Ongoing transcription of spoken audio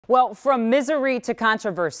Well, from misery to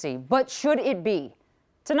controversy, but should it be?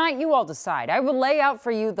 Tonight, you all decide. I will lay out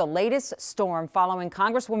for you the latest storm following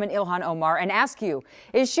Congresswoman Ilhan Omar and ask you,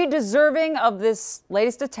 is she deserving of this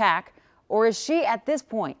latest attack, or is she, at this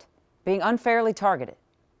point, being unfairly targeted?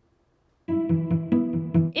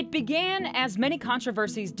 It began as many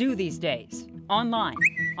controversies do these days, online.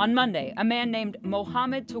 On Monday, a man named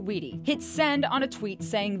Mohammed Tawhidi hit send on a tweet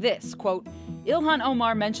saying this, quote, Ilhan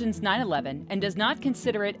Omar mentions 9/11 and does not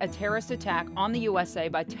consider it a terrorist attack on the USA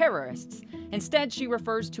by terrorists. Instead, she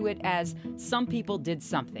refers to it as some people did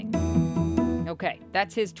something. Okay,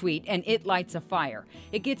 that's his tweet, and it lights a fire.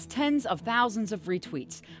 It gets tens of thousands of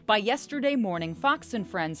retweets. By yesterday morning, Fox and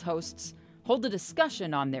Friends hosts hold a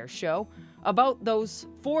discussion on their show about those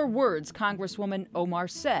 4 words Congresswoman Omar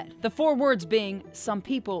said. The 4 words being, some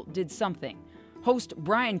people did something. Host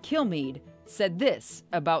Brian Kilmeade said this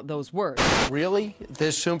about those words. Really?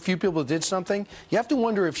 There's so few people did something? You have to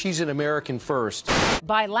wonder if she's an American first.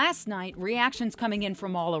 By last night, reactions coming in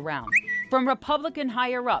from all around. From Republican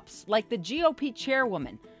higher-ups, like the GOP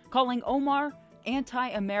chairwoman, calling Omar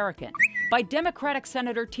anti-American. By Democratic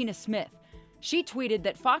Senator Tina Smith. She tweeted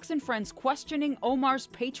that Fox and Friends questioning Omar's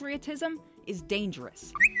patriotism is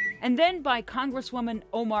dangerous. And then by Congresswoman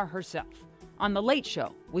Omar herself on The Late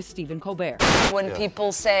Show with Stephen Colbert. When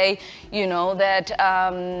people say, you know, that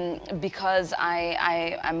because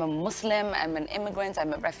I'm a Muslim, I'm an immigrant,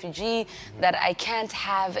 I'm a refugee, that I can't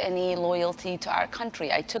have any loyalty to our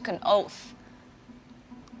country. I took an oath.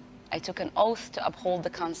 I took an oath to uphold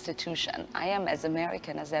the Constitution. I am as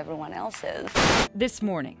American as everyone else is. This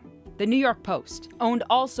morning, the New York Post, owned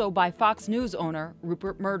also by Fox News owner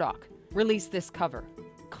Rupert Murdoch, released this cover,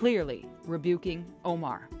 clearly rebuking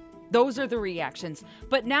Omar. Those are the reactions,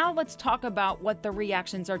 but now let's talk about what the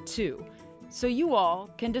reactions are to, so you all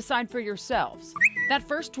can decide for yourselves. That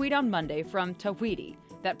first tweet on Monday from Tawhidi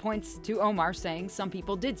that points to Omar saying some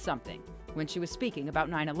people did something when she was speaking about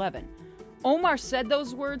 9/11. Omar said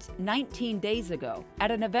those words 19 days ago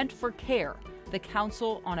at an event for KARE, the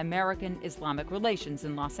Council on American Islamic Relations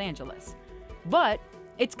in Los Angeles. But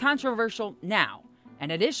it's controversial now,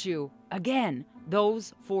 and at issue, again,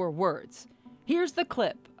 those 4 words. Here's the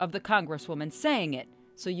clip of the Congresswoman saying it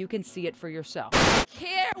so you can see it for yourself.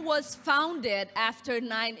 KARE was founded after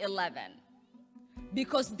 9/11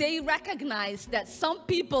 because they recognized that some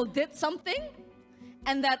people did something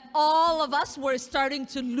and that all of us were starting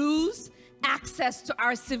to lose access to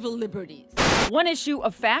our civil liberties. One issue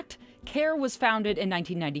of fact, KARE was founded in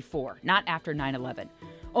 1994, not after 9/11.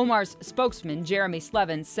 Omar's spokesman, Jeremy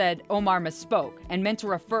Slevin, said Omar misspoke and meant to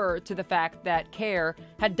refer to the fact that KARE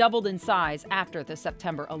had doubled in size after the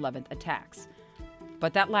September 11th attacks.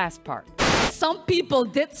 But that last part. Some people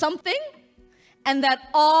did something, and that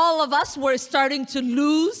all of us were starting to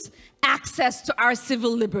lose access to our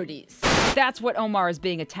civil liberties. That's what Omar is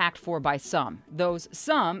being attacked for by some. Those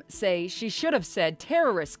some say she should have said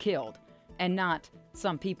terrorists killed and not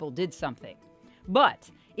some people did something.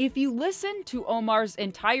 But if you listen to Omar's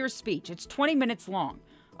entire speech, it's 20 minutes long.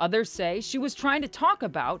 Others say she was trying to talk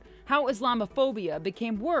about how Islamophobia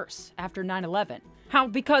became worse after 9/11. How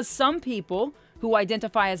because some people who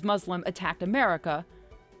identify as Muslim attacked America,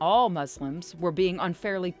 all Muslims were being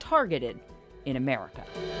unfairly targeted in America.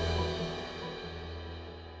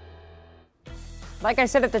 Like I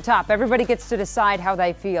said at the top, everybody gets to decide how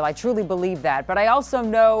they feel. I truly believe that. But I also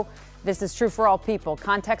know this is true for all people.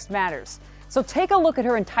 Context matters. So take a look at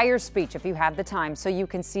her entire speech if you have the time so you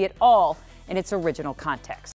can see it all in its original context.